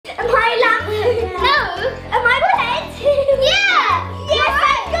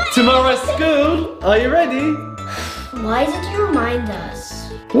for school. Are you ready? Why did you remind us?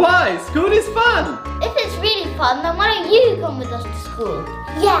 Why? School is fun. If it's really fun, then why don't you come with us to school?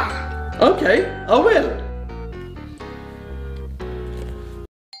 Yeah. Okay, I will.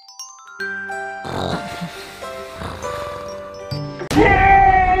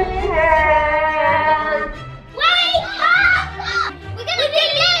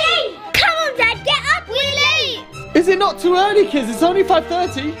 Is it not too early, kids? It's only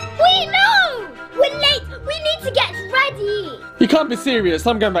 5:30. We know! We're late! We need to get ready! You can't be serious.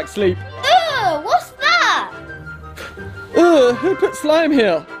 I'm going back to sleep. Ugh, what's that? Ugh, who put slime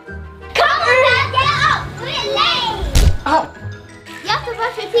here? Come on, Dad, get up! We're late! Ow! You have to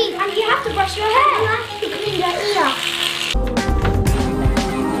brush your teeth and you have to brush your hair. You have to clean your ear.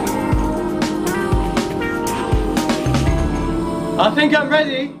 I think I'm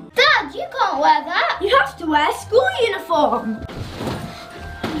ready. Dad, you can't wear that. You have to wear a school uniform.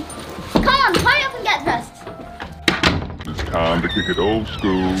 Come on, hurry up and get dressed. It's time to kick it old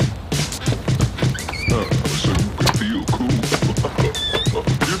school. So you can feel cool.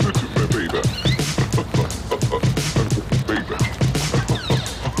 Give it to me, baby. Baby.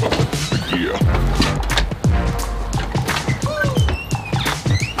 Yeah.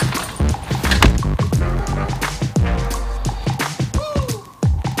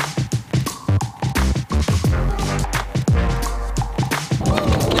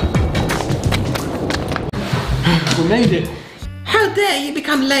 We made it. How dare you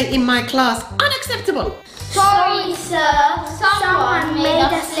become late in my class? Unacceptable! Sorry, sir. Someone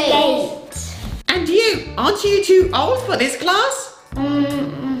made us late. And you, aren't you too old for this class?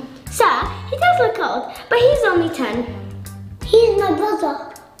 Sir, he does look old, but he's only 10. He's my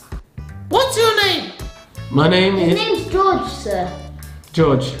brother. What's your name? My name His is name's George, sir.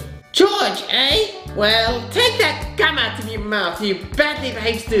 George. George, eh? Well, take that gum out of your mouth, you badly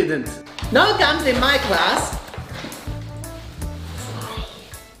behaved student. No gums in my class.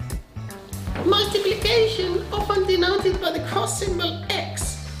 Multiplication, often denoted by the cross symbol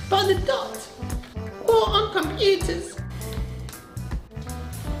X, by the dot, or on computers.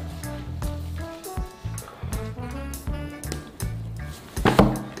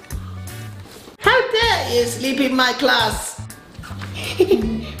 How dare you sleep in my class?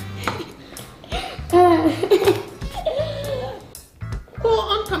 Or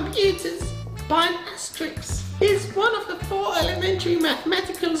on computers, by an asterisk is one of the 4 elementary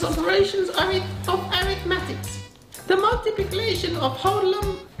mathematical operations of arithmetics. The multiplication of whole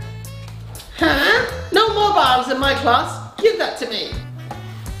number. Huh? No mobiles in my class. Give that to me.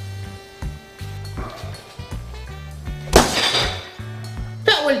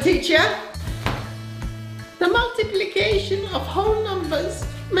 That will teach you. The multiplication of whole numbers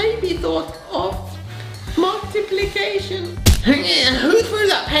may be thought of multiplication. Who threw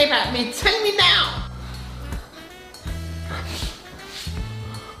that paper at me? Tell me now.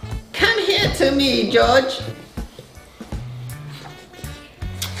 Come here to me, George.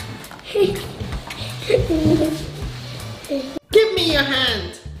 Give me your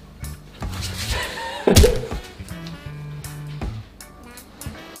hand.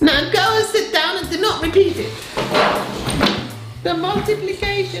 Now go and sit down and do not repeat it. The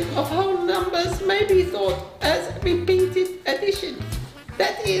multiplication of whole numbers may be thought as repeated addition.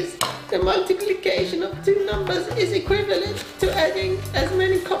 That is, the multiplication of 2 numbers is equivalent to adding as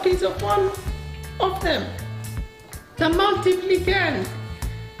many copies of one of them. The multiplicand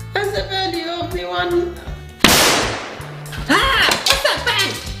has the value of the one. Ah! What's that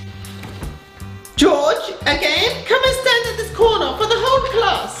bang? George, again, come and stand at this corner for the whole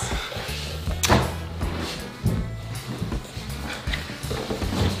class.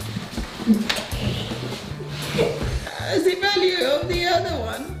 As the value of the other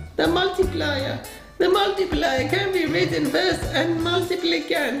one, the multiplier. The multiplier can be written first and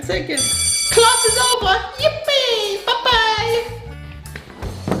multiplicand second. Class is over! Yippee! Bye-bye!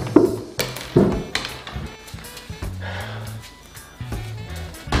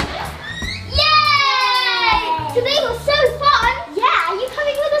 Yay! Today was so fun! Yeah, are you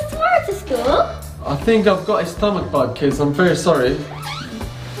coming with us tomorrow to school? I think I've got a stomach bug, kids. I'm very sorry.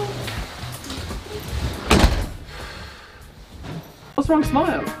 What's wrong?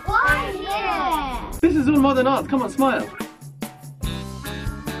 Smile. Why? Yeah! This is all modern art. Come on, smile.